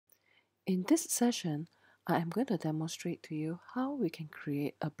In this session, I am going to demonstrate to you how we can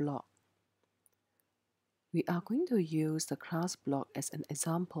create a blog. We are going to use the class blog as an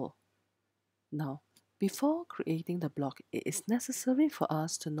example. Now, before creating the blog, it is necessary for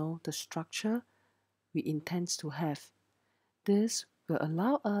us to know the structure we intend to have. This will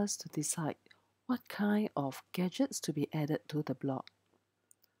allow us to decide what kind of gadgets to be added to the blog.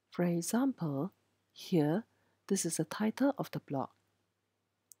 For example, here, this is the title of the blog.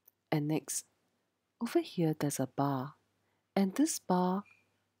 And next, over here there's a bar. And this bar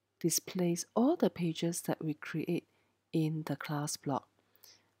displays all the pages that we create in the class blog.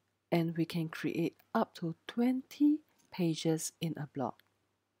 And we can create up to 20 pages in a blog.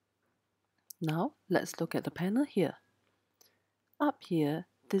 Now, let's look at the panel here. Up here,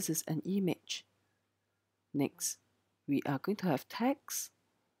 this is an image. Next, we are going to have text.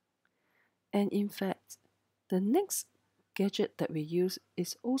 And in fact, the next gadget that we use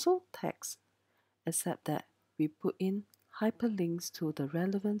is also text, except that we put in hyperlinks to the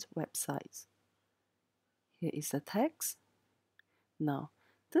relevant websites. Here is the text. Now,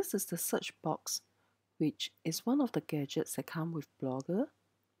 this is the search box, which is one of the gadgets that come with Blogger.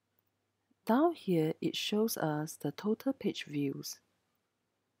 Down here, it shows us the total page views.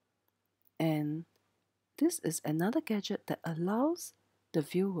 And this is another gadget that allows the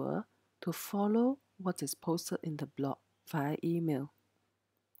viewer to follow what is posted in the blog via email.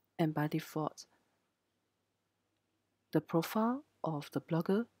 And by default, the profile of the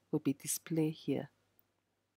blogger will be displayed here.